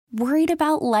Worried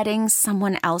about letting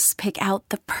someone else pick out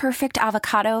the perfect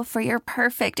avocado for your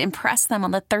perfect impress them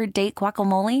on the third date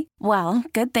guacamole? Well,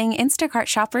 good thing Instacart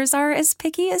shoppers are as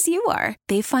picky as you are.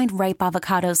 They find ripe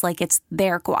avocados like it's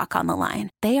their guac on the line.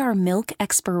 They are milk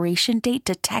expiration date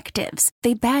detectives.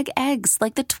 They bag eggs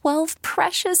like the 12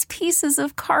 precious pieces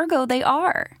of cargo they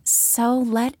are. So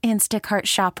let Instacart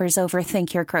shoppers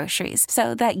overthink your groceries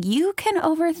so that you can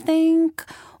overthink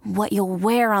what you'll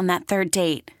wear on that third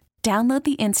date. Download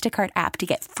the Instacart app to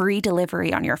get free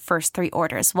delivery on your first 3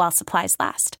 orders while supplies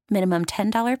last. Minimum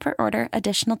 $10 per order.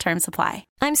 Additional terms apply.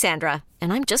 I'm Sandra,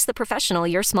 and I'm just the professional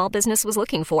your small business was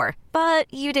looking for.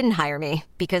 But you didn't hire me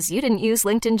because you didn't use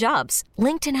LinkedIn Jobs.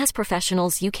 LinkedIn has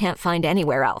professionals you can't find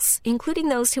anywhere else, including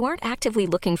those who aren't actively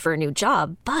looking for a new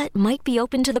job, but might be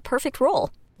open to the perfect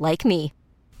role, like me.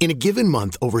 In a given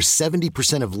month, over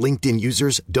 70% of LinkedIn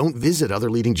users don't visit other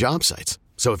leading job sites.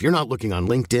 So if you're not looking on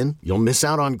LinkedIn, you'll miss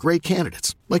out on great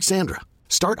candidates like Sandra.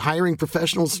 Start hiring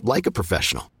professionals like a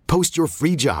professional. Post your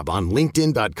free job on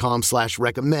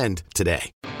linkedin.com/recommend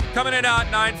today. Coming in at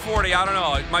 9:40. I don't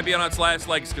know. It might be on its last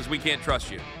legs because we can't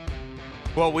trust you.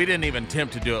 Well, we didn't even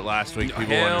attempt to do it last week.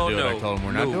 People Hell wanted to do no. it. I told them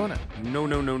we're not doing it.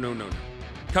 No.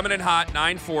 Coming in hot,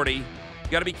 9:40. You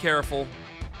got to be careful.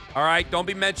 All right? Don't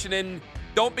be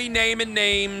naming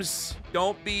names.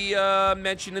 Don't be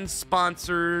mentioning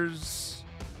sponsors.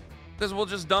 Because we'll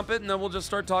just dump it, and then we'll just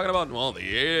start talking about, well, the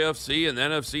AFC and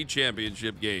NFC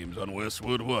championship games on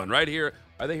Westwood One. Right here.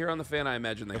 Are they here on the Fan? I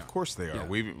imagine they are. Of course they are. Yeah.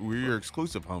 We're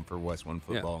exclusive home for Westwood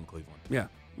football in Cleveland. Yeah.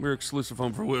 We're exclusive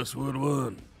home for Westwood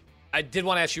One. I did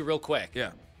want to ask you real quick.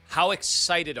 Yeah. How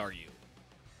excited are you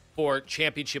for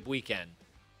championship weekend?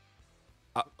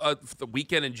 For the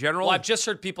weekend in general? Well, I've just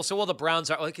heard people say, well, the Browns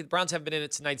haven't been in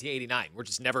it since 1989. We're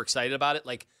just never excited about it.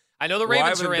 Like, I know the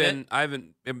Ravens are in it. I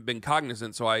haven't been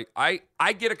cognizant, so I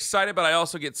get excited, but I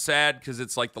also get sad because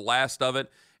it's like the last of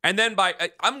it. And then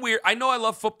I'm weird. I know I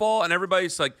love football, and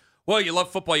everybody's like, well, you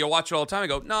love football, you watch it all the time. I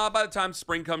go, no, by the time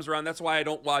spring comes around, that's why I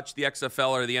don't watch the XFL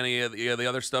or any of the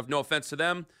other stuff. No offense to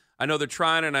them. I know they're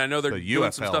trying, and I know they're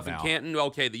doing some stuff now in Canton.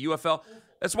 Okay, the UFL.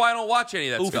 That's why I don't watch any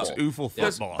of that stuff. It's UFL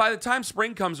football. By the time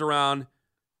spring comes around,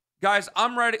 guys,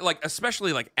 I'm ready,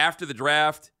 especially after the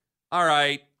draft, all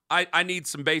right, I need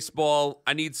some baseball.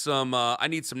 I need some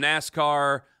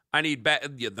NASCAR. I need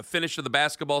the finish of the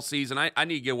basketball season. I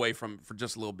need to get away for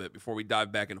just a little bit before we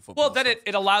dive back into football. Well, then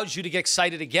it allows you to get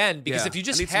excited again because if you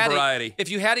just had it, if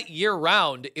you had it year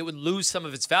round, it would lose some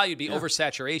of its value, be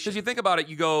oversaturation. Because you think about it,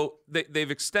 you go,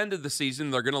 they've extended the season.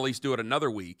 They're going to at least do it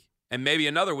another week and maybe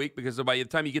another week because by the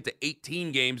time you get to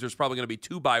 18 games, there's probably going to be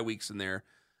 2 bye weeks in there.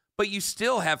 But you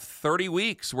still have 30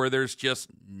 weeks where there's just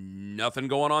nothing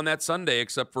going on that Sunday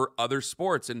except for other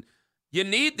sports. And you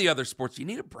need the other sports. You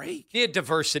need a break. You need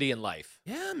diversity in life.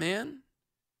 Yeah, man.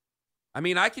 I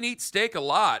mean, I can eat steak a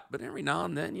lot, but every now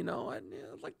and then,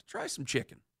 I'd like to try some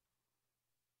chicken.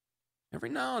 Every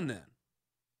now and then.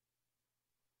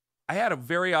 I had a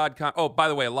very odd oh, by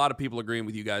the way, a lot of people agreeing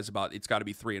with you guys about it's got to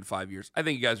be 3 and 5 years. I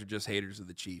think you guys are just haters of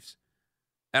the Chiefs.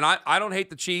 And I don't hate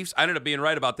the Chiefs. I ended up being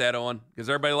right about that, Owen, because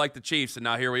everybody liked the Chiefs, and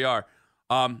now here we are.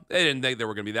 They didn't think they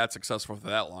were going to be that successful for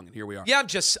that long, and here we are. Yeah,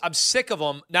 I'm sick of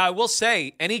them. Now, I will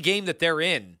say, any game that they're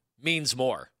in means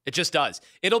more. It just does.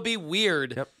 It'll be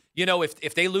weird,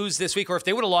 if they lose this week or if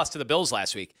they would have lost to the Bills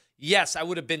last week. Yes, I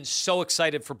would have been so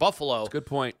excited for Buffalo. That's a good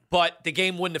point. But the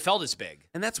game wouldn't have felt as big.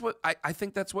 And that's what I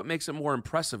think that's what makes it more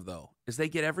impressive, though, is they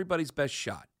get everybody's best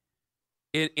shot.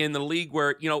 In the league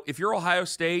where, if you're Ohio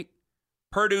State,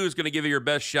 Purdue is going to give you your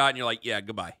best shot, and you're like, yeah,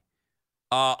 goodbye.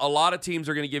 A lot of teams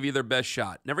are going to give you their best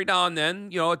shot. And every now and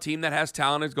then, a team that has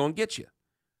talent is going to get you.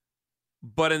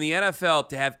 But in the NFL,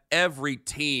 to have every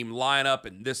team line up,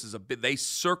 and they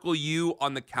circle you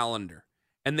on the calendar,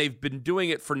 and they've been doing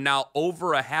it for now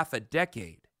over a half a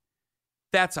decade,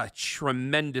 that's a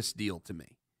tremendous deal to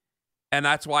me. And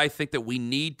that's why I think that we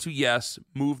need to, yes,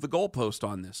 move the goalpost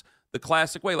on this. The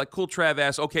classic way, like Cool Trav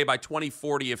asked, okay, by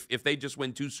 2040, if they just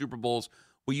win 2 Super Bowls,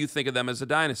 will you think of them as a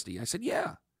dynasty? I said,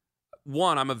 yeah.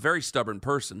 1, I'm a very stubborn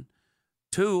person.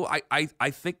 2, I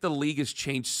think the league has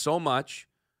changed so much.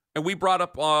 And we brought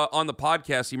up on the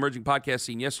podcast, the emerging podcast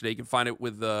scene yesterday. You can find it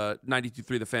with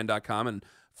 923thefan.com and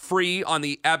free on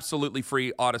the absolutely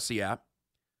free Odyssey app,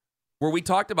 where we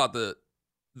talked about the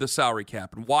salary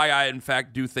cap and why I, in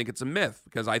fact, do think it's a myth,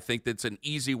 because I think that's an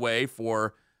easy way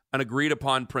for an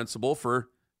agreed-upon principle for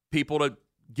people to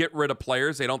get rid of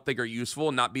players they don't think are useful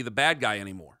and not be the bad guy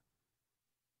anymore.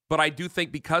 But I do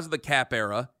think because of the cap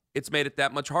era, it's made it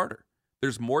that much harder.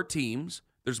 There's more teams.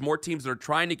 There's more teams that are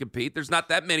trying to compete. There's not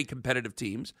that many competitive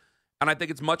teams. And I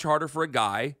think it's much harder for a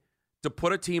guy to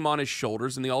put a team on his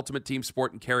shoulders in the ultimate team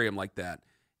sport and carry him like that.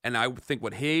 And I think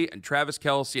what he and Travis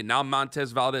Kelce and now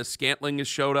Montez Valdes-Scantling has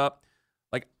showed up.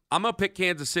 Like, I'm going to pick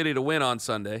Kansas City to win on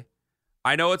Sunday.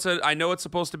 I know it's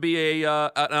supposed to be an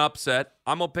upset.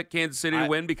 I'm going to pick Kansas City to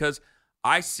win because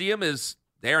I see them as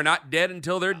they are not dead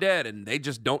until they're dead, and they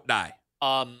just don't die.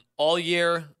 All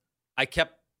year, I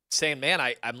kept saying, man,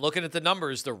 I'm looking at the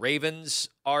numbers. The Ravens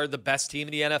are the best team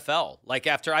in the NFL. Like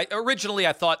originally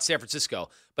I thought San Francisco,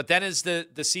 but then as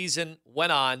the season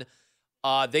went on,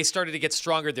 they started to get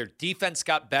stronger. Their defense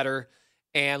got better,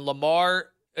 and Lamar,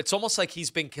 it's almost like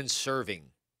he's been conserving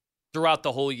throughout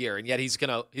the whole year, and yet he's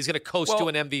gonna coast to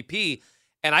an MVP.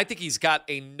 And I think he's got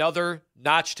another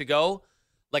notch to go.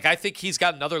 Like, I think he's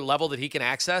got another level that he can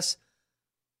access.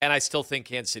 And I still think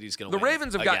Kansas City's going to win. The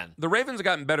Ravens have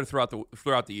gotten better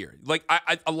throughout the year. Like,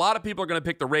 a lot of people are going to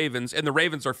pick the Ravens, and the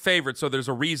Ravens are favorites, so there's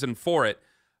a reason for it.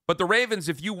 But the Ravens,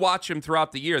 if you watch them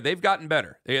throughout the year, they've gotten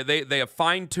better. They have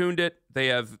fine-tuned it. They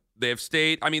have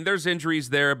stayed. I mean, there's injuries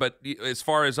there, but as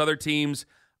far as other teams,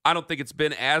 I don't think it's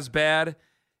been as bad.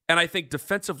 And I think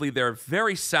defensively they're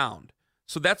very sound.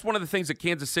 So that's one of the things that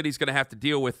Kansas City's going to have to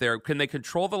deal with there. Can they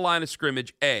control the line of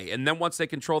scrimmage, A? And then once they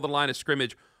control the line of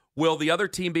scrimmage, will the other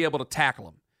team be able to tackle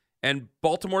them? And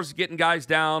Baltimore's getting guys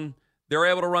down. They're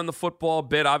able to run the football a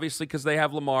bit, obviously, because they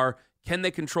have Lamar. Can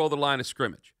they control the line of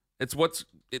scrimmage?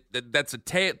 That's a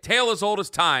tale as old as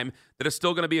time that is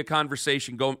still going to be a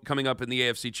conversation coming up in the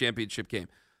AFC Championship game.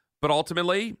 But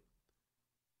ultimately,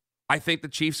 I think the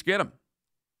Chiefs get them.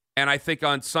 And I think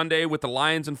on Sunday with the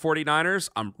Lions and 49ers,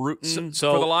 I'm rooting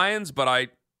for the Lions, but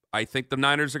I think the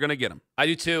Niners are going to get them. I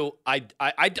do too. I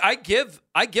give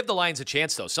the Lions a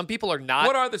chance though. Some people are not.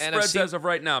 What are the spreads as of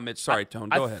right now, Mitch? Sorry, Tone.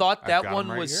 Go ahead. I thought that one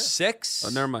was 6. Oh,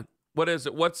 never mind. What is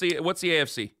it? What's the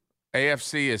AFC?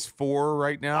 AFC is 4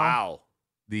 right now. Wow.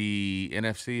 The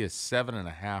NFC is 7.5 right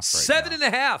now.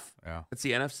 7.5. Yeah. It's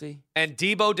the NFC. And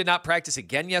Debo did not practice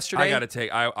again yesterday.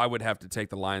 I would have to take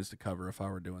the Lions to cover if I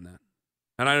were doing that.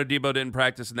 And I know Debo didn't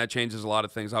practice, and that changes a lot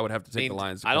of things. I would have to take the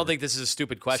Lions. I don't think this is a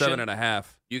stupid question. 7.5.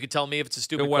 You could tell me if it's a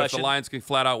stupid question. If the Lions can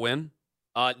flat out win?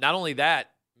 Not only that,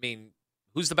 I mean,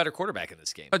 who's the better quarterback in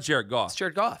this game? Jared Goff. It's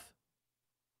Jared Goff.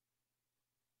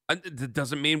 It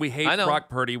doesn't mean we hate Brock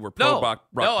Purdy. We're pro Brock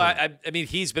Purdy. I mean,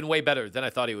 he's been way better than I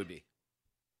thought he would be.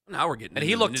 Now we're getting and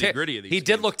he looked nitty-gritty of these games.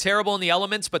 Did look terrible in the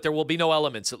elements, but there will be no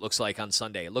elements, it looks like, on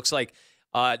Sunday. It looks like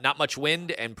not much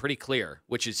wind and pretty clear,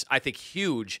 which is, I think,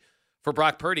 huge for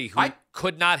Brock Purdy, who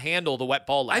could not handle the wet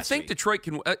ball last week. I think Detroit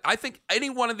can. I think any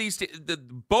one of these,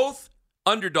 both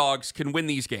underdogs can win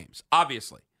these games,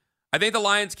 obviously. I think the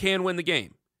Lions can win the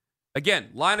game. Again,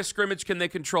 line of scrimmage, can they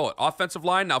control it? Offensive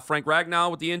line, now Frank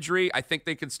Ragnow with the injury, I think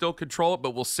they can still control it,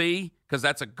 but we'll see, because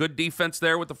that's a good defense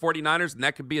there with the 49ers, and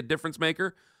that could be a difference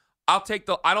maker. I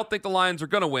don't think the Lions are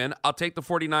going to win. I'll take the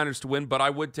 49ers to win, but I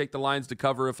would take the Lions to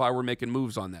cover if I were making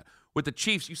moves on that. With the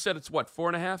Chiefs, you said it's what,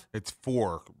 4.5? It's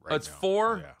 4 right It's now.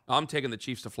 4? Yeah. I'm taking the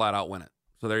Chiefs to flat out win it.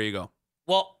 So there you go.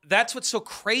 Well, that's what's so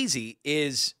crazy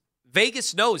is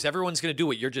Vegas knows everyone's going to do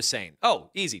what you're just saying. Oh,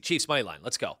 easy, Chiefs money line.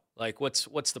 Let's go. Like, what's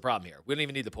the problem here? We don't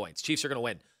even need the points. Chiefs are going to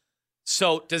win.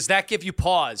 So does that give you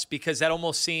pause? Because that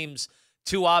almost seems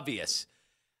too obvious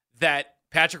that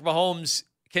Patrick Mahomes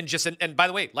can just, and by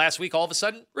the way, last week, all of a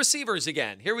sudden, receivers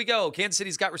again. Here we go. Kansas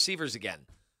City's got receivers again.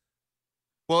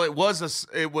 Well, it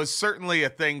was certainly a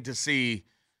thing to see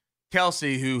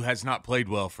Kelce, who has not played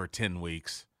well for 10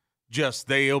 weeks.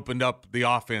 They opened up the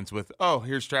offense with,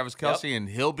 here's Travis Kelce, and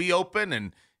he'll be open,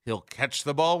 and he'll catch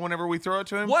the ball whenever we throw it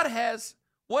to him. What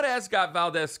has got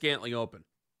Valdes-Scantling open,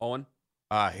 Owen?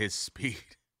 His speed.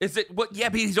 Is it what? Yeah,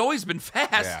 but he's always been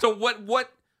fast. Yeah. So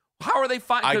what? How are they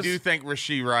finding? I do think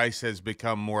Rashee Rice has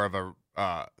become more of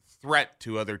a threat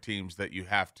to other teams that you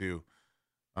have to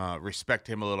respect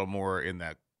him a little more in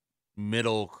that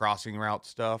middle crossing route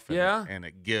stuff. And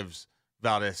it gives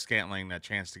Valdes-Scantling a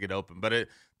chance to get open. But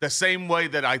the same way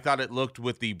that I thought it looked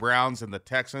with the Browns and the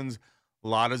Texans, a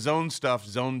lot of zone stuff,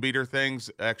 zone beater things,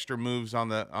 extra moves on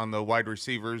the wide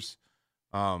receivers,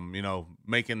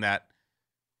 making that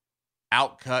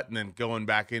out cut and then going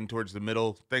back in towards the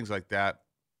middle, things like that.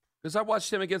 Because I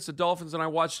watched him against the Dolphins, and I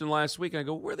watched him last week, and I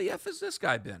go, where the F has this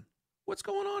guy been? What's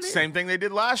going on here? Same thing they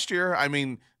did last year. I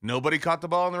mean, nobody caught the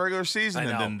ball in the regular season,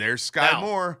 and then there's Sky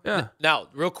Moore. Yeah. Now,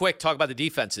 real quick, talk about the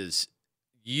defenses.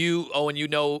 Owen, you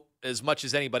know as much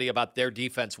as anybody about their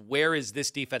defense. Where is this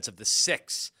defense of the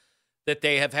 6 that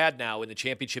they have had now in the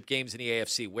championship games in the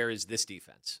AFC? Where is this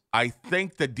defense? I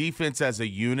think the defense as a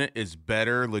unit is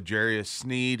better. L'Jarius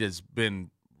Sneed has been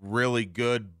really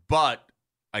good, but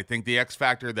I think the X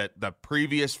factor that the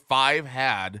previous 5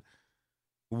 had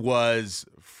was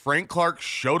Frank Clark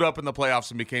showed up in the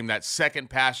playoffs and became that second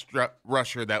pass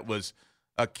rusher that was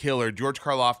a killer. George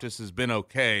Karlaftis has been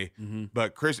okay,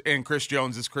 but Chris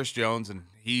Jones is Chris Jones, and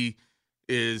he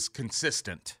is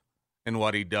consistent in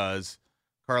what he does.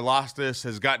 Karlaftis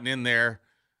has gotten in there.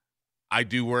 I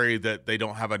do worry that they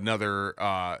don't have another,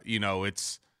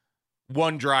 it's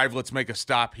one drive, let's make a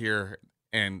stop here.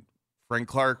 And Frank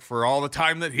Clark, for all the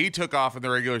time that he took off in the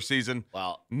regular season,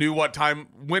 knew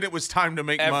when it was time to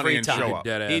make money and show up.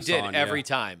 He did every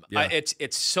time. Yeah.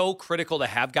 It's so critical to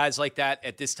have guys like that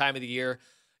at this time of the year.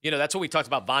 That's what we talked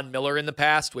about Von Miller in the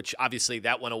past, which obviously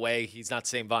that went away. He's not the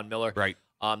same Von Miller. Right.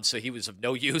 So he was of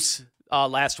no use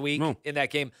last week in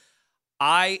that game.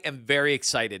 I am very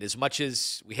excited. As much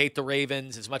as we hate the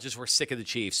Ravens, as much as we're sick of the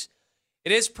Chiefs,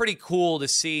 it is pretty cool to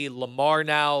see Lamar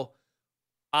now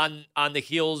on the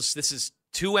heels. This is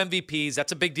 2 MVPs.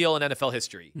 That's a big deal in NFL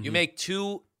history. You make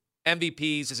 2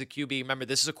 MVPs as a QB. Remember,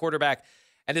 this is a quarterback,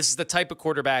 and this is the type of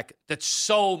quarterback that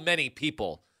so many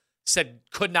people said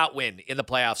could not win in the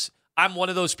playoffs. I'm one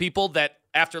of those people that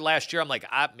after last year, I'm like,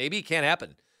 maybe it can't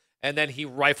happen. And then he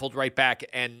rifled right back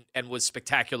and was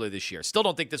spectacular this year. Still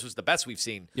don't think this was the best we've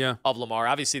seen of Lamar.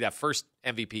 Obviously, that first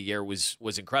MVP year was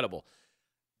incredible.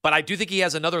 But I do think he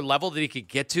has another level that he could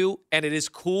get to, and it is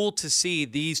cool to see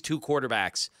these 2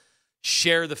 quarterbacks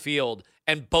share the field,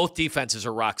 and both defenses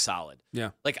are rock solid.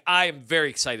 Yeah. Like, I am very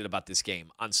excited about this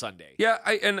game on Sunday. Yeah,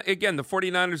 and again, the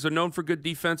 49ers are known for good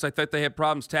defense. I thought they had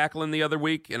problems tackling the other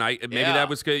week, and that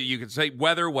was good. You could say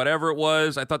weather, whatever it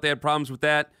was. I thought they had problems with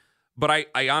that. But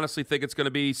I honestly think it's going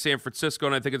to be San Francisco,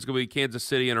 and I think it's going to be Kansas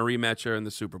City in a rematch there in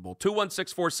the Super Bowl.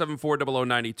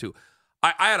 216-474-0092.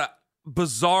 I had a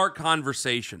bizarre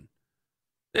conversation.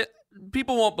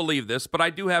 People won't believe this, but I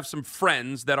do have some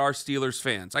friends that are Steelers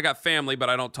fans. I got family, but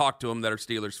I don't talk to them that are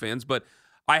Steelers fans. But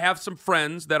I have some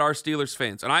friends that are Steelers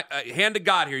fans. And I hand to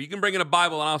God here, you can bring in a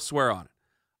Bible and I'll swear on it.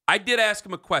 I did ask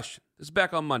him a question. This is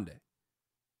back on Monday.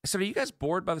 I said, are you guys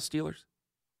bored by the Steelers?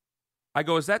 I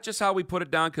go, is that just how we put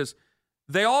it down? Because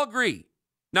they all agree.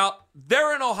 Now,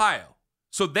 they're in Ohio,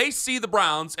 so they see the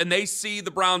Browns, and they see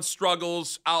the Browns'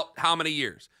 struggles out how many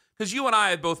years? Because you and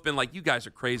I have both been like, you guys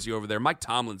are crazy over there. Mike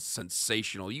Tomlin's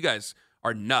sensational. You guys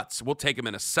are nuts. We'll take him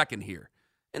in a second here.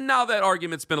 And now that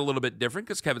argument's been a little bit different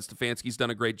because Kevin Stefanski's done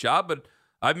a great job, but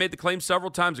I've made the claim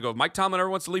several times ago, if Mike Tomlin ever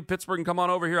wants to leave Pittsburgh and come on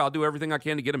over here, I'll do everything I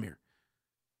can to get him here.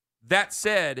 That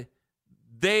said,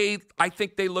 I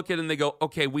think they look at it and they go,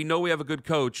 okay, we know we have a good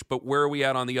coach, but where are we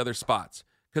at on the other spots?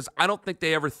 Because I don't think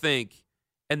they ever think,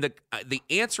 and the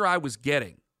answer I was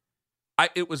getting,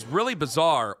 it was really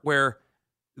bizarre, where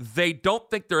they don't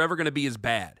think they're ever going to be as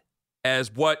bad as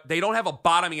they don't have a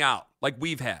bottoming out like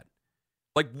we've had.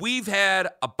 Like we've had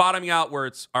a bottoming out where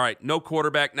it's, all right, no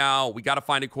quarterback now. We got to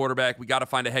find a quarterback. We got to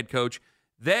find a head coach.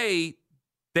 They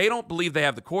don't believe they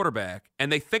have the quarterback, and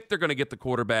they think they're going to get the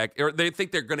quarterback, or they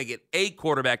think they're going to get a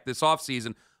quarterback this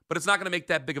offseason, but it's not going to make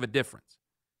that big of a difference.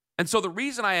 And so the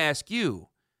reason I ask you,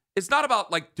 it's not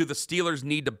about, like, do the Steelers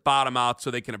need to bottom out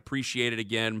so they can appreciate it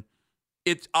again?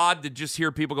 It's odd to just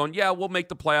hear people going, yeah, we'll make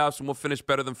the playoffs and we'll finish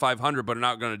better than 500, but are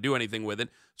not going to do anything with it.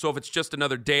 So if it's just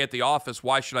another day at the office,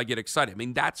 why should I get excited? I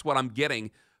mean, that's what I'm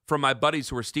getting from my buddies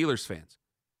who are Steelers fans.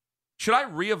 Should I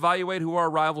reevaluate who our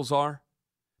rivals are?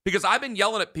 Because I've been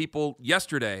yelling at people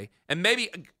yesterday, and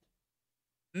maybe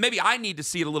I need to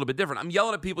see it a little bit different. I'm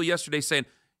yelling at people yesterday saying,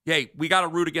 hey, we got to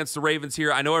root against the Ravens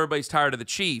here. I know everybody's tired of the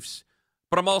Chiefs,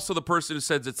 but I'm also the person who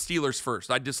says it's Steelers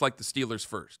first. I dislike the Steelers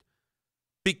first.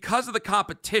 Because of the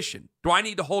competition, do I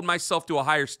need to hold myself to a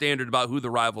higher standard about who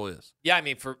the rival is? Yeah, I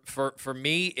mean, for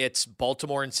me, it's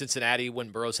Baltimore and Cincinnati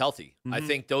when Burrow's healthy. Mm-hmm. I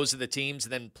think those are the teams,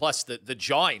 and then plus the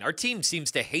jawing. Our team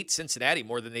seems to hate Cincinnati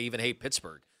more than they even hate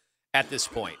Pittsburgh at this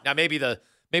point. Now, maybe the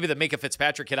Minkah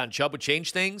Fitzpatrick hit on Chubb would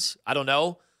change things. I don't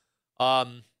know.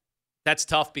 That's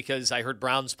tough because I heard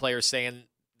Browns players saying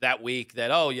that week that,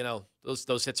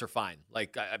 those hits are fine.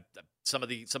 Like some of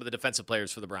the defensive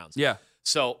players for the Browns. Yeah.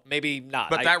 So maybe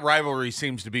not. But that rivalry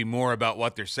seems to be more about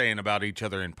what they're saying about each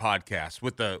other in podcasts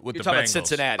with the Bengals. About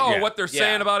Cincinnati. Oh, yeah. What they're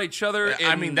saying about each other.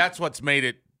 I mean, that's what's made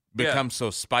it become so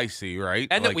spicy, right?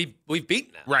 And that we've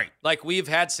beaten them. Right. Like we've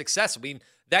had success. I mean,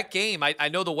 that game, I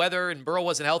know the weather and Burrow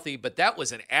wasn't healthy, but that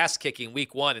was an ass-kicking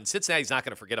week one, and Cincinnati's not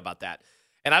going to forget about that.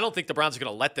 And I don't think the Browns are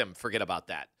going to let them forget about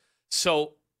that.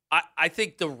 So I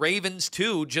think the Ravens,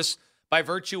 too, just by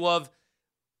virtue of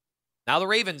now the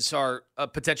Ravens are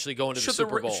potentially going to the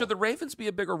Super Bowl. Should the Ravens be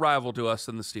a bigger rival to us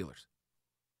than the Steelers?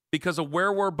 Because of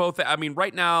where we're both at. I mean,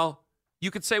 right now,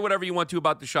 you could say whatever you want to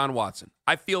about Deshaun Watson.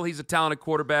 I feel he's a talented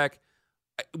quarterback.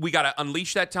 We got to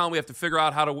unleash that talent. We have to figure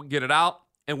out how to get it out,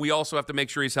 and we also have to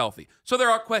make sure he's healthy. So there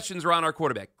are questions around our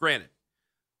quarterback, granted.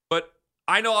 But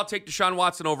I know I'll take Deshaun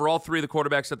Watson over all three of the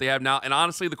quarterbacks that they have now. And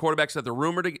honestly, the quarterbacks that they're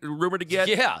rumored to get,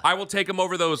 I will take them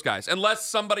over those guys. Unless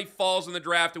somebody falls in the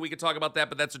draft, and we can talk about that,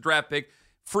 but that's a draft pick.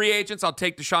 Free agents, I'll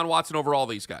take Deshaun Watson over all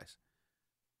these guys.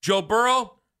 Joe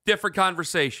Burrow, different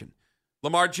conversation.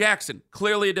 Lamar Jackson,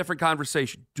 clearly a different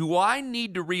conversation. Do I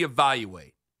need to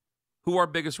reevaluate who our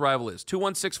biggest rival is?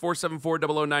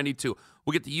 216-474-0092.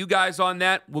 We'll get to you guys on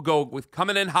that. We'll go with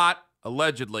coming in hot,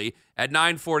 allegedly, at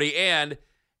 9:40. And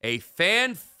a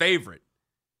fan favorite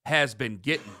has been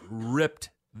getting ripped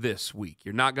this week.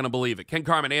 You're not going to believe it. Ken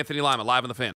Carman, Anthony Lima, live on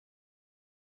the Fan.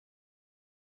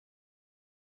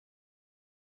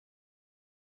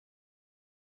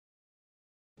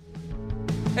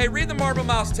 Hey, read the Marble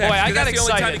Mouse text. Boy, I got that's excited.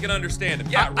 The only time you can understand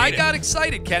him. Yeah, I got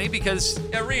excited, Kenny, because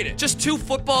read it. Just two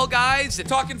football guys and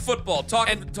talking football,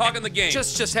 talking the game,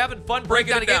 just having fun,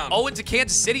 breaking it down. Owen's a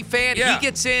Kansas City fan. Yeah. He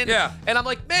gets in, yeah. And I'm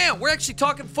like, man, we're actually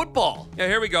talking football. Yeah,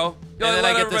 here we go. And then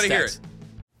I get this hear text. it.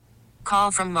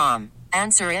 Call from mom.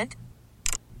 Answer it.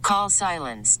 Call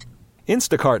silenced.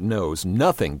 Instacart knows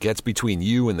nothing gets between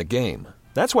you and the game.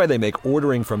 That's why they make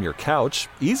ordering from your couch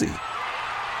easy.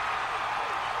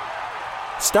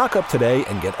 Stock up today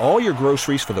and get all your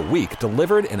groceries for the week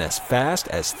delivered in as fast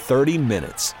as 30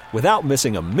 minutes without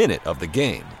missing a minute of the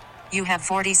game. You have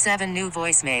 47 new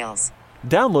voicemails.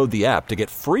 Download the app to get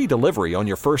free delivery on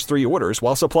your first 3 orders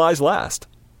while supplies last.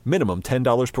 Minimum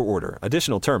 $10 per order.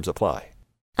 Additional terms apply.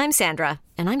 I'm Sandra,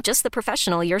 and I'm just the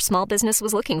professional your small business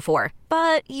was looking for.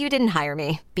 But you didn't hire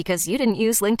me because you didn't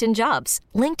use LinkedIn Jobs.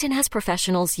 LinkedIn has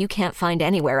professionals you can't find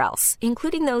anywhere else,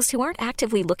 including those who aren't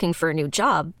actively looking for a new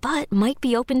job, but might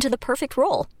be open to the perfect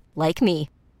role, like me.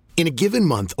 In a given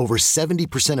month, over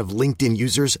 70% of LinkedIn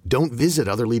users don't visit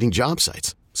other leading job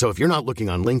sites. So if you're not looking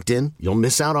on LinkedIn, you'll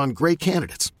miss out on great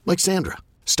candidates like Sandra.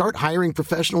 Start hiring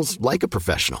professionals like a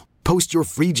professional. Post your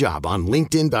free job on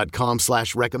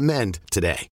linkedin.com/recommend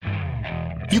today.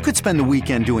 You could spend the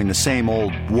weekend doing the same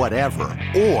old whatever,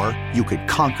 or you could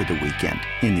conquer the weekend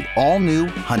in the all-new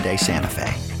Hyundai Santa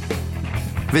Fe.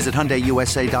 Visit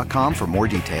HyundaiUSA.com for more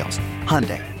details.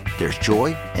 Hyundai, there's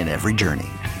joy in every journey.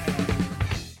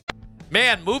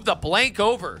 Man, move the blank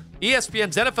over.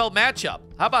 ESPN's NFL matchup.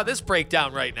 How about this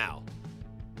breakdown right now?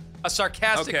 A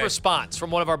sarcastic response from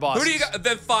one of our bosses. Who do you got?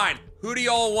 Then fine. Who do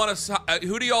y'all want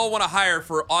to hire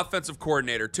for offensive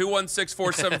coordinator?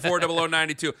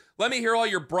 216-474-0092. Let me hear all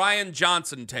your Brian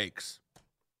Johnson takes.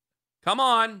 Come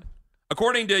on.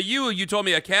 According to you told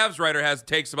me a Cavs writer has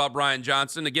takes about Brian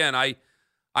Johnson. Again, I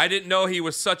didn't know he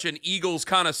was such an Eagles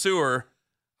connoisseur.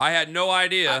 I had no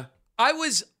idea. I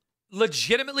was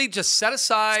legitimately just set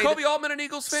aside. Is Kobe Altman an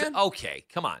Eagles fan? Okay,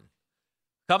 come on.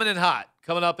 Coming in hot.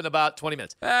 Coming up in about 20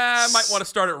 minutes. I might want to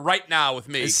start it right now with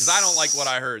me because I don't like what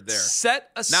I heard there.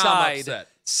 Set aside. Now I'm upset.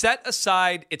 Set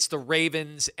aside. It's the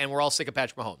Ravens, and we're all sick of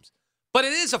Patrick Mahomes. But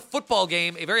it is a football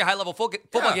game, a very high-level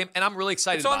football game, and I'm really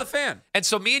excited about it. It's on the Fan. And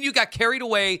so me and you got carried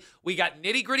away. We got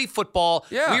nitty-gritty football.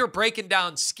 Yeah. We were breaking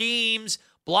down schemes,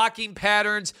 blocking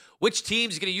patterns, which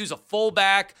team's going to use a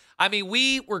fullback. I mean,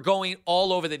 we were going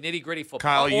all over the nitty-gritty football.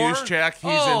 Kyle Juszczyk,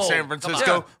 he's in San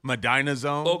Francisco. Medina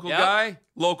Zone. Local guy,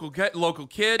 local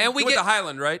kid. And we went get to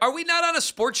Highland, right? Are we not on a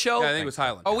sports show? Yeah, I think it was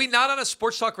Highland. Are we not on a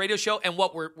sports talk radio show? And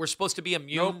what, we're supposed to be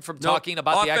immune from talking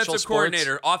about the actual sports?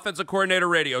 Offensive coordinator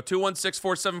radio,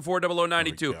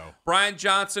 216-474-0092. Brian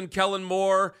Johnson, Kellen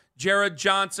Moore, Jared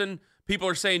Johnson. People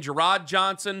are saying Gerard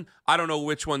Johnson. I don't know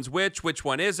which one's which. Which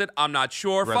one is it? I'm not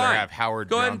sure. Rather Fine. have Howard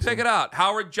Go ahead Johnson. and pick it out.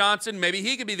 Howard Johnson. Maybe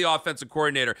he could be the offensive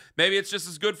coordinator. Maybe it's just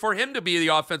as good for him to be the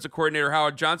offensive coordinator,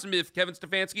 Howard Johnson, if Kevin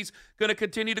Stefanski's going to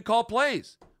continue to call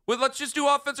plays. Well, let's just do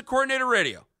offensive coordinator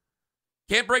radio.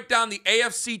 Can't break down the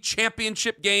AFC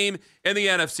championship game and the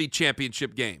NFC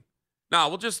championship game.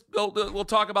 No, we'll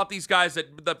talk about these guys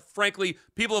that frankly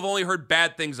people have only heard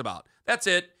bad things about. That's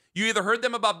it. You either heard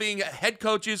them about being head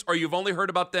coaches or you've only heard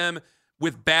about them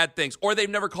with bad things, or they've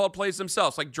never called plays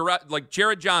themselves, like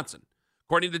Jared Johnson.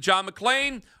 According to John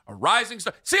McClain, a rising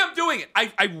star. See, I'm doing it.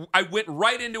 I went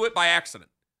right into it by accident.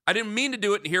 I didn't mean to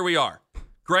do it, and here we are.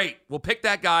 Great. We'll pick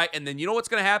that guy, and then you know what's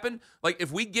going to happen? Like,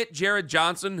 if we get Jared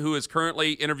Johnson, who is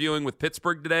currently interviewing with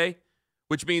Pittsburgh today,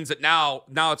 which means that now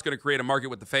it's going to create a market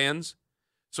with the fans.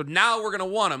 So now we're going to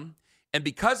want him, and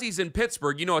because he's in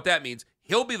Pittsburgh, you know what that means.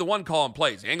 He'll be the one calling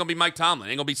plays. He ain't going to be Mike Tomlin.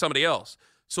 Ain't going to be somebody else.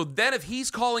 So then if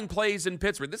he's calling plays in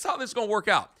Pittsburgh, this is how this is going to work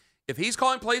out. If he's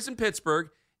calling plays in Pittsburgh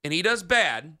and he does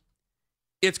bad,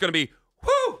 it's going to be,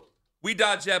 whoo, we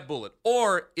dodged that bullet.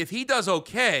 Or if he does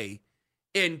okay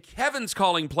and Kevin's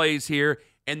calling plays here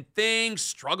and things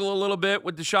struggle a little bit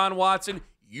with Deshaun Watson,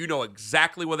 you know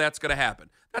exactly where that's going to happen.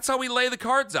 That's how we lay the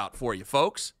cards out for you,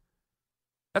 folks.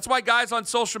 That's why guys on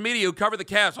social media who cover the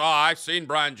Cavs, I've seen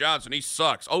Brian Johnson. He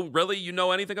sucks. Oh, really? You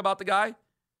know anything about the guy?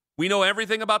 We know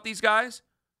everything about these guys?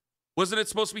 Wasn't it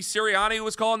supposed to be Sirianni who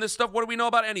was calling this stuff? What do we know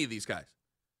about any of these guys?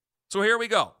 So here we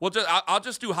go. I'll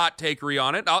just do hot takery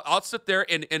on it. I'll sit there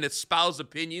and espouse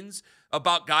opinions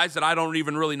about guys that I don't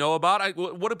even really know about.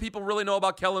 What do people really know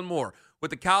about Kellen Moore?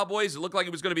 With the Cowboys, it looked like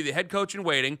he was going to be the head coach in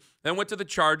waiting. Then went to the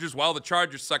Chargers. Well, the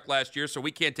Chargers sucked last year, so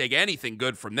we can't take anything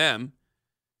good from them.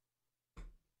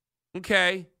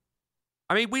 Okay.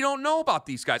 I mean, we don't know about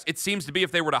these guys. It seems to be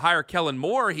if they were to hire Kellen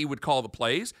Moore, he would call the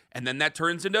plays, and then that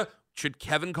turns into, should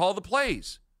Kevin call the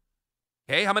plays?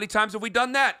 Okay, how many times have we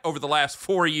done that over the last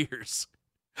 4 years?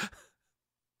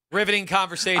 Riveting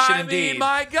conversation indeed. I mean,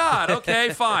 my God.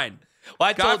 Okay, fine. Well,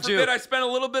 I God told forbid you. I spent a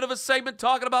little bit of a segment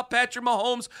talking about Patrick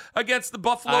Mahomes against the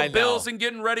Buffalo Bills and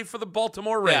getting ready for the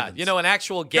Baltimore Ravens. Yeah, an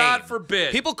actual game. God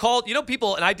forbid.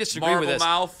 People, and I disagree Marble with this.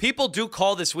 mouth. People do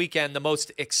call this weekend the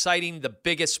most exciting, the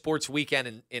biggest sports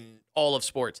weekend in all of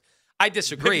sports. I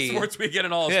disagree. Biggest sports weekend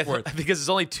in all of sports. Because there's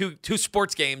only two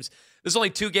sports games. There's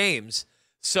only 2 games.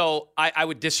 So I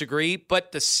would disagree.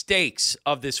 But the stakes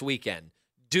of this weekend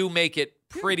do make it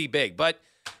pretty big. But,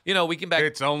 we can back.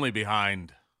 It's only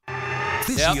behind.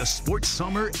 Busiest sports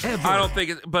summer ever. I don't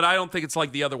think it's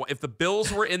like the other one. If the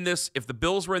Bills were in this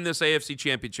AFC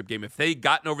Championship game, if they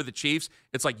gotten over the Chiefs,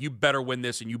 it's like you better win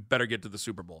this and you better get to the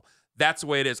Super Bowl. That's the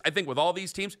way it is. I think with all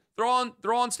these teams, they're all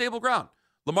on stable ground.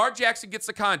 Lamar Jackson gets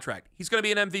the contract. He's going to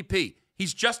be an MVP.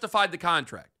 He's justified the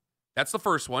contract. That's the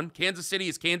first one. Kansas City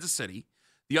is Kansas City.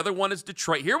 The other one is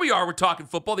Detroit. Here we are. We're talking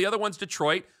football. The other one's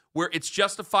Detroit, where it's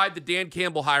justified the Dan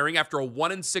Campbell hiring after a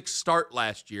 1-6 start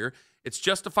last year. It's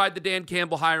justified the Dan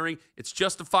Campbell hiring. It's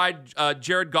justified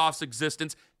Jared Goff's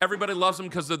existence. Everybody loves them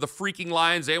because they're the freaking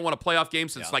Lions. They won a playoff game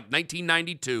since like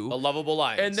 1992. The lovable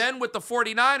Lions. And then with the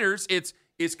 49ers,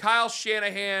 it's Kyle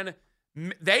Shanahan.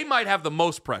 They might have the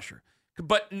most pressure,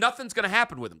 but nothing's going to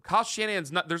happen with him. Kyle Shanahan's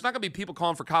there's not going to be people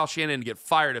calling for Kyle Shanahan to get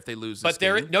fired if they lose this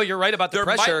game. No, you're right about the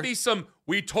pressure. There might be some,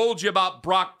 we told you about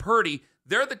Brock Purdy.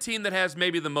 They're the team that has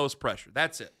maybe the most pressure.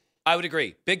 That's it. I would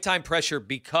agree. Big time pressure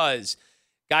because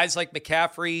guys like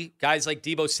McCaffrey, guys like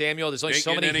Deebo Samuel, there's only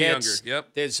so many hits.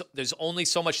 Yep. There's only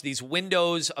so much. These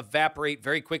windows evaporate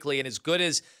very quickly. And as good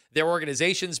as their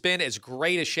organization's been, as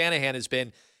great as Shanahan has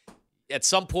been, at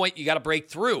some point you got to break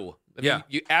through. I mean,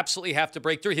 you absolutely have to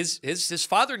break through. His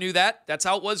father knew that. That's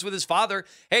how it was with his father.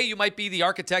 Hey, you might be the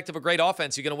architect of a great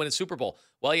offense. You're going to win a Super Bowl.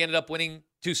 Well, he ended up winning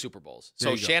 2 Super Bowls.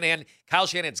 So Kyle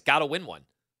Shanahan's got to win one.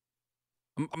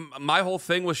 My whole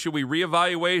thing was, should we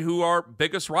reevaluate who our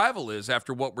biggest rival is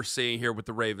after what we're seeing here with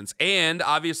the Ravens? And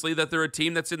obviously that they're a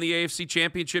team that's in the AFC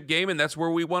Championship game, and that's where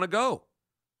we want to go.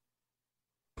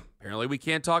 Apparently we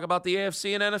can't talk about the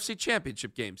AFC and NFC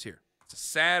Championship games here. It's a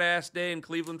sad-ass day in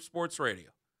Cleveland Sports Radio.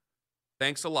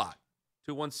 Thanks a lot.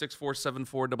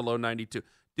 216-474-0092.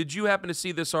 Did you happen to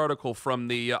see this article from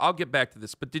the I'll get back to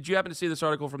this, but did you happen to see this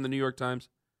article from the New York Times?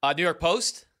 New York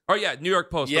Post? Oh, yeah, New York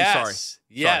Post. Yes. I'm sorry.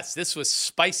 Yes, this was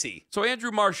spicy. So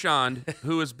Andrew Marchand,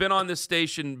 who has been on this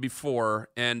station before,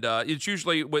 and it's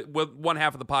usually with one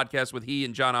half of the podcast with he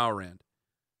and John Auerand.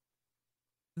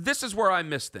 This is where I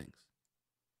miss things.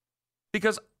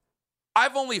 Because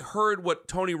I've only heard what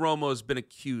Tony Romo has been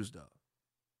accused of.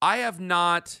 I have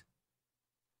not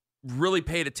really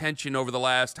paid attention over the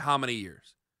last how many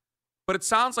years. But it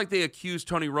sounds like they accused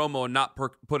Tony Romo of not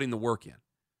putting the work in.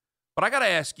 But I got to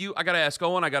ask you, I got to ask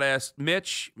Owen, I got to ask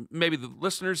Mitch, maybe the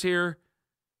listeners here.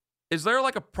 Is there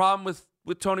like a problem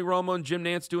with Tony Romo and Jim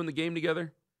Nantz doing the game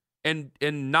together? And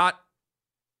not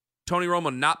Tony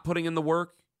Romo not putting in the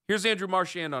work? Here's Andrew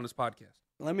Marchand on his podcast.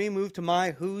 Let me move to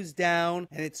my who's down,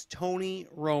 and it's Tony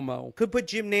Romo. Could put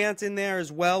Jim Nantz in there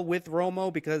as well with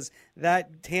Romo because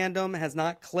that tandem has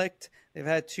not clicked. They've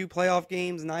had 2 playoff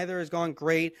games. Neither has gone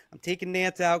great. I'm taking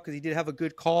Nantz out because he did have a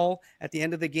good call at the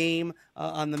end of the game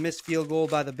on the missed field goal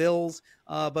by the Bills.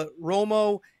 But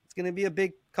Romo, it's going to be a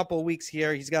big couple of weeks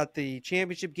here. He's got the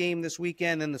championship game this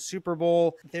weekend and the Super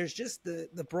Bowl. There's just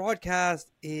the broadcast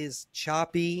is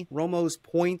choppy. Romo's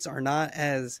points are not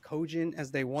as cogent as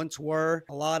they once were.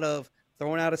 A lot of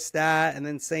throwing out a stat and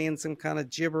then saying some kind of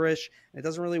gibberish. It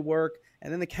doesn't really work.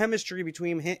 And then the chemistry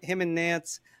between him and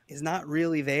Nantz is not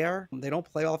really there. They don't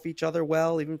play off each other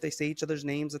well, even if they say each other's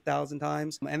names 1,000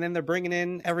 times. And then they're bringing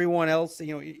in everyone else.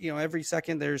 You know, every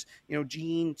second there's,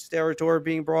 Gene Steratore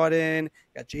being brought in.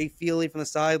 Got Jay Feely from the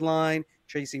sideline.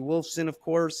 Tracy Wolfson, of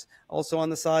course, also on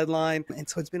the sideline. And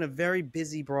so it's been a very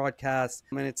busy broadcast,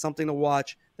 and it's something to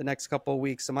watch the next couple of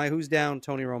weeks. So my who's down,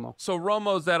 Tony Romo. So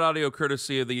Romo's that audio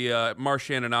courtesy of the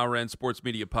Marchand and Auerand Sports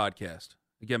Media Podcast.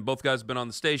 Again, both guys have been on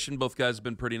the station. Both guys have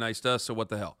been pretty nice to us, so what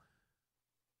the hell?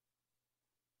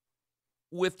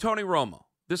 with Tony Romo,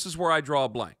 this is where I draw a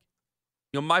blank.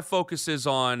 My focus is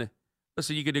on,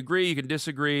 listen, you can agree, you can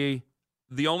disagree.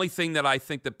 The only thing that I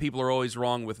think that people are always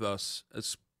wrong with us,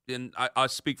 and I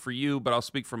speak for you, but I'll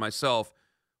speak for myself.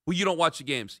 Well, you don't watch the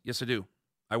games. Yes, I do.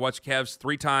 I watch Cavs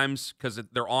 3 times because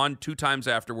they're on 2 times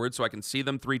afterwards, so I can see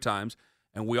them 3 times.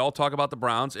 And we all talk about the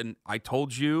Browns, and I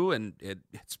told you, and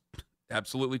it's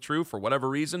absolutely true for whatever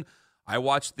reason, I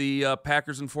watched the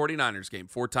Packers and 49ers game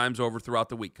 4 times over throughout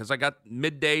the week because I got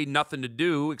midday nothing to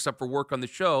do except for work on the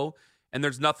show, and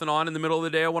there's nothing on in the middle of the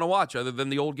day I want to watch other than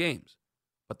the old games.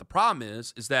 But the problem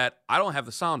is that I don't have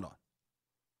the sound on.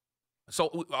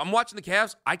 So I'm watching the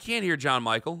Cavs. I can't hear John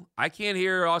Michael. I can't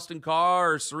hear Austin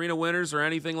Carr or Serena Winters or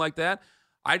anything like that.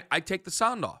 I take the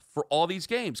sound off for all these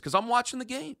games because I'm watching the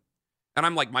game. And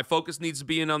I'm like, my focus needs to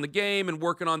be in on the game and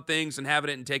working on things and having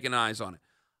it and taking eyes on it.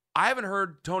 I haven't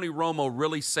heard Tony Romo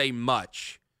really say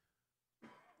much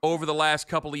over the last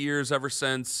couple of years ever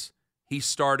since he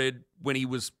started when he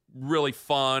was really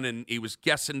fun and he was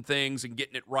guessing things and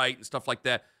getting it right and stuff like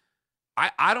that.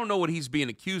 I don't know what he's being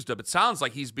accused of. It sounds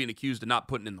like he's being accused of not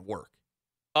putting in the work.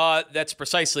 That's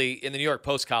precisely, in the New York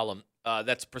Post column,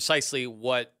 that's precisely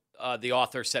what the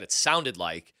author said it sounded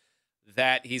like,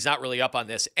 that he's not really up on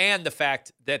this. And the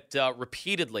fact that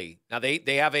repeatedly, now they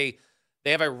have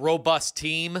a robust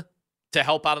team to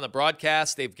help out on the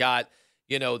broadcast. They've got,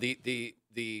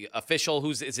 the official,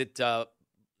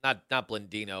 not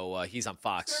Blandino, he's on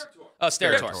Fox.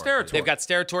 Steratore. They've got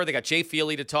Steratore, they got Jay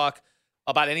Feely to talk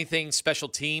about anything special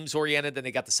teams oriented. Then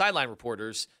they got the sideline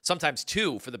reporters, sometimes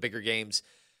 2 for the bigger games.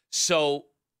 So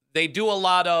they do a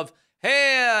lot of,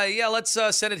 hey, let's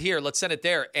send it here, let's send it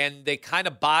there. And they kind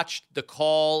of botched the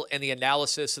call and the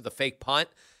analysis of the fake punt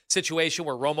situation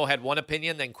where Romo had one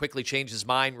opinion, then quickly changed his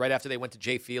mind right after they went to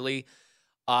Jay Feely.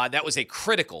 That was a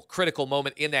critical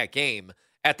moment in that game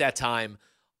at that time.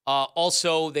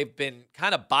 Also, they've been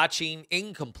kind of botching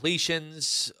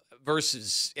incompletions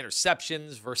versus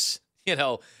interceptions versus,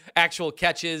 actual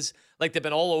catches. Like they've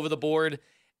been all over the board.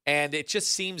 And it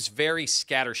just seems very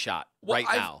scattershot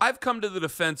now. I've come to the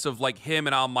defense of like him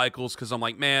and Al Michaels because I'm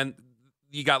like, man,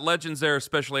 you got legends there,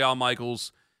 especially Al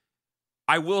Michaels.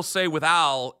 I will say with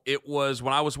Al, it was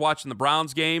when I was watching the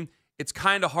Browns game, it's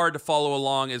kind of hard to follow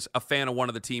along as a fan of one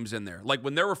of the teams in there. Like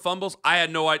when there were fumbles, I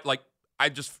had no idea. Like I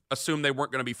just assumed they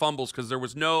weren't going to be fumbles because there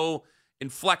was no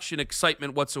inflection,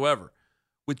 excitement whatsoever.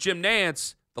 With Jim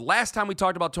Nantz, the last time we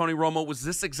talked about Tony Romo was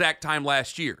this exact time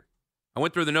last year. I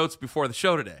went through the notes before the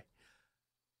show today.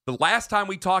 The last time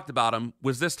we talked about him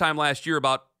was this time last year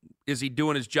about is he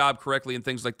doing his job correctly and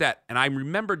things like that. And I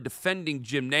remember defending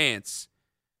Jim Nantz,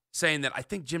 saying that I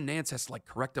think Jim Nantz has to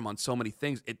correct him on so many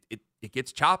things. It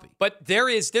gets choppy. But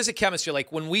there's a chemistry.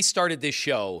 Like when we started this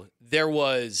show, there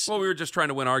was... Well, we were just trying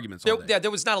to win arguments all day. Yeah,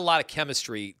 there was not a lot of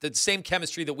chemistry. The same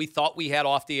chemistry that we thought we had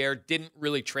off the air didn't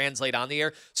really translate on the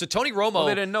air. So Tony Romo... Well,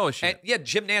 they didn't know us yet.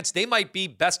 Jim Nantz, they might be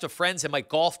best of friends. They might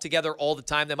golf together all the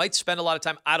time. They might spend a lot of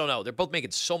time. I don't know. They're both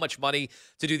making so much money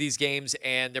to do these games,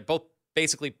 and they're both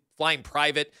basically flying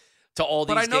private to all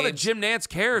these games. But I know that Jim Nantz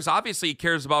cares. Obviously, he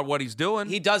cares about what he's doing.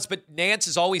 He does, but Nantz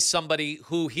is always somebody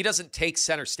who he doesn't take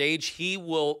center stage. He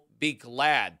will be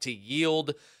glad to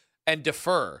yield and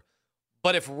defer.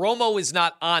 But if Romo is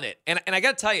not on it, and I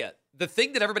got to tell you, the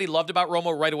thing that everybody loved about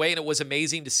Romo right away, and it was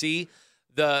amazing to see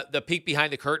the peek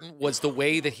behind the curtain, was the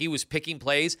way that he was picking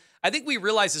plays. I think we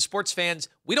realize as sports fans,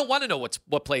 we don't want to know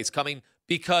what play is coming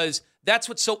because that's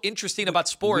what's so interesting about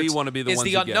sports. We want to be the ones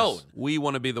the unknown. Guess. We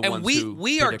want to be the and ones who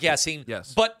we are guessing.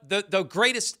 Yes. But the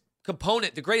greatest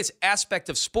component, the greatest aspect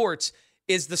of sports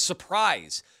is the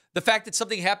surprise. The fact that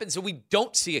something happens and we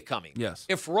don't see it coming. Yes.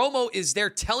 If Romo is there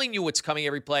telling you what's coming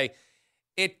every play,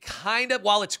 it kind of,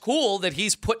 while it's cool that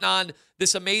he's putting on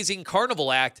this amazing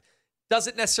carnival act,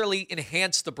 doesn't necessarily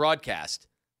enhance the broadcast.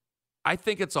 I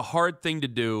think it's a hard thing to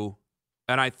do,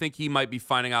 and I think he might be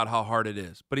finding out how hard it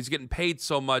is. But he's getting paid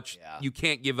so much, you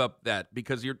can't give up that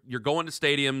because you're going to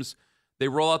stadiums, they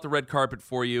roll out the red carpet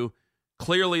for you.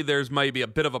 Clearly, there's maybe a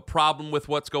bit of a problem with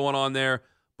what's going on there,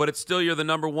 but it's still you're the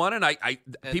number one, and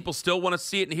people still want to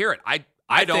see it and hear it. I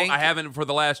haven't for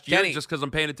the last year just because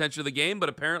I'm paying attention to the game, but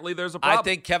apparently there's a problem. I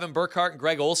think Kevin Burkhardt and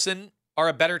Greg Olsen are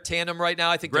a better tandem right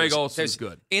now. I think Greg Olsen's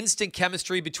good. Instant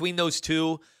chemistry between those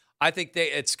two. I think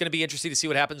it's going to be interesting to see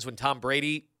what happens when Tom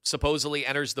Brady supposedly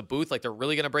enters the booth. Like they're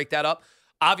really going to break that up.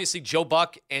 Obviously, Joe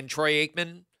Buck and Troy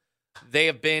Aikman, they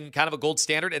have been kind of a gold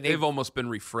standard, and they've almost been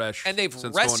refreshed. And they've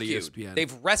since rescued. Going to ESPN.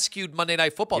 They've rescued Monday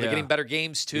Night Football. Yeah. They're getting better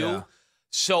games too. Yeah.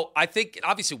 So I think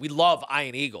obviously we love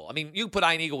Ian Eagle. I mean, you put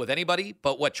Ian Eagle with anybody,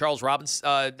 but Charles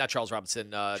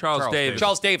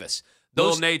Davis.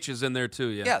 Lil Nate is in there too,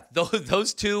 yeah. Yeah,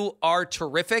 those two are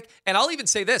terrific. And I'll even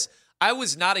say this. I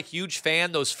was not a huge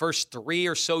fan those first 3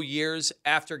 or so years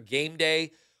after game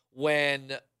day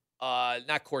when,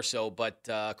 not Corso, but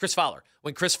Chris Fowler.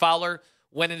 When Chris Fowler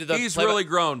went into the He's really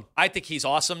grown. I think he's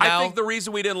awesome now. I think the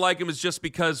reason we didn't like him is just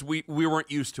because we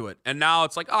weren't used to it. And now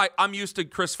it's like, I'm used to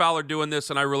Chris Fowler doing this,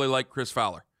 and I really like Chris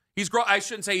Fowler. He's grown. I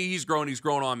shouldn't say he's grown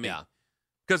on me. Yeah.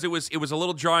 Because it was a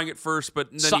little jarring at first, but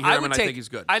then you hear him, and I think he's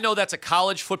good. I know that's a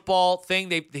college football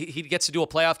thing. He gets to do a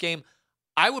playoff game.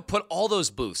 I would put all those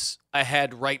boosts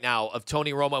ahead right now of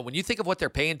Tony Romo. When you think of what they're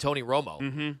paying Tony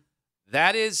Romo,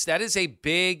 that is a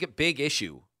big, big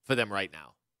issue for them right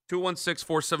now.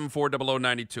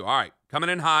 216-474-0092. All right, coming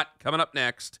in hot, coming up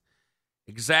next.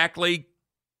 Exactly,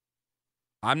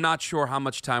 I'm not sure how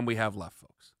much time we have left,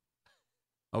 folks.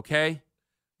 Okay?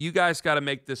 You guys got to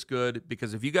make this good,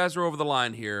 because if you guys are over the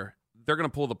line here, they're going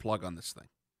to pull the plug on this thing.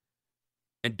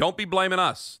 And don't be blaming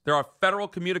us. There are federal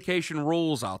communication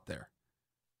rules out there.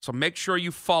 So make sure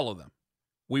you follow them.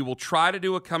 We will try to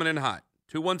do a coming in hot.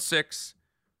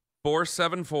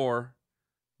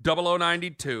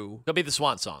 216-474-0092. It'll be the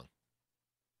Swan song.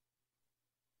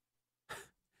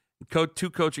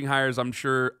 Two coaching hires, I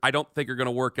don't think are going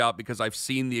to work out, because I've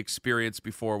seen the experience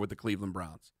before with the Cleveland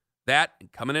Browns. That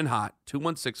and coming in hot,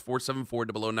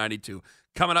 216-474-0092.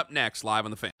 Coming up next, live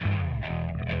on The Fan.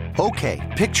 Okay,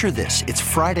 picture this. It's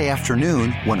Friday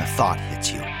afternoon when a thought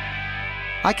hits you.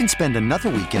 I can spend another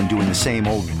weekend doing the same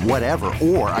old whatever,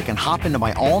 or I can hop into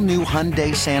my all-new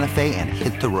Hyundai Santa Fe and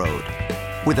hit the road.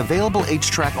 With available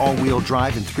H-Track all-wheel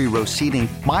drive and 3-row seating,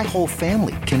 my whole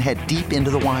family can head deep into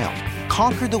the wild.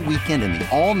 Conquer the weekend in the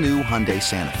all-new Hyundai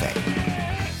Santa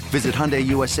Fe. Visit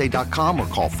HyundaiUSA.com or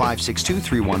call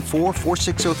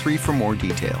 562-314-4603 for more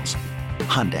details.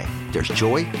 Hyundai, there's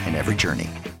joy in every journey.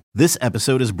 This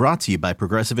episode is brought to you by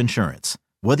Progressive Insurance.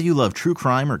 Whether you love true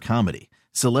crime or comedy,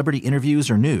 celebrity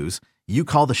interviews or news, you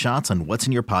call the shots on what's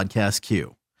in your podcast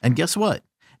queue. And guess what?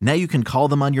 Now you can call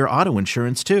them on your auto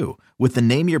insurance too, with the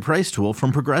Name Your Price tool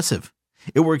from Progressive.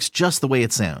 It works just the way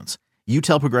it sounds. You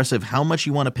tell Progressive how much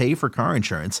you want to pay for car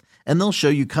insurance, and they'll show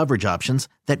you coverage options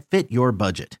that fit your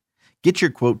budget. Get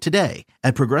your quote today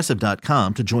at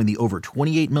Progressive.com to join the over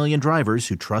 28 million drivers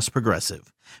who trust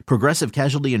Progressive. Progressive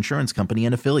Casualty Insurance Company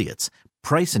and Affiliates.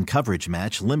 Price and coverage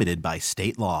match limited by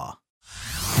state law.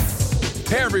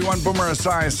 Hey everyone, Boomer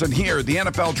Esiason here. The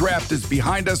NFL Draft is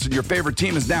behind us and your favorite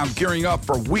team is now gearing up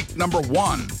for week number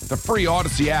 1. The free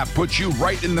Odyssey app puts you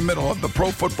right in the middle of the pro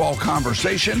football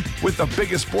conversation with the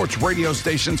biggest sports radio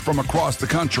stations from across the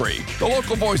country. The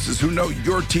local voices who know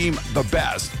your team the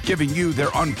best, giving you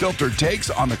their unfiltered takes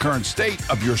on the current state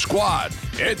of your squad.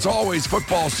 It's always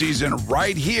football season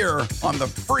right here on the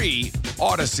free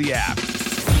Odyssey app.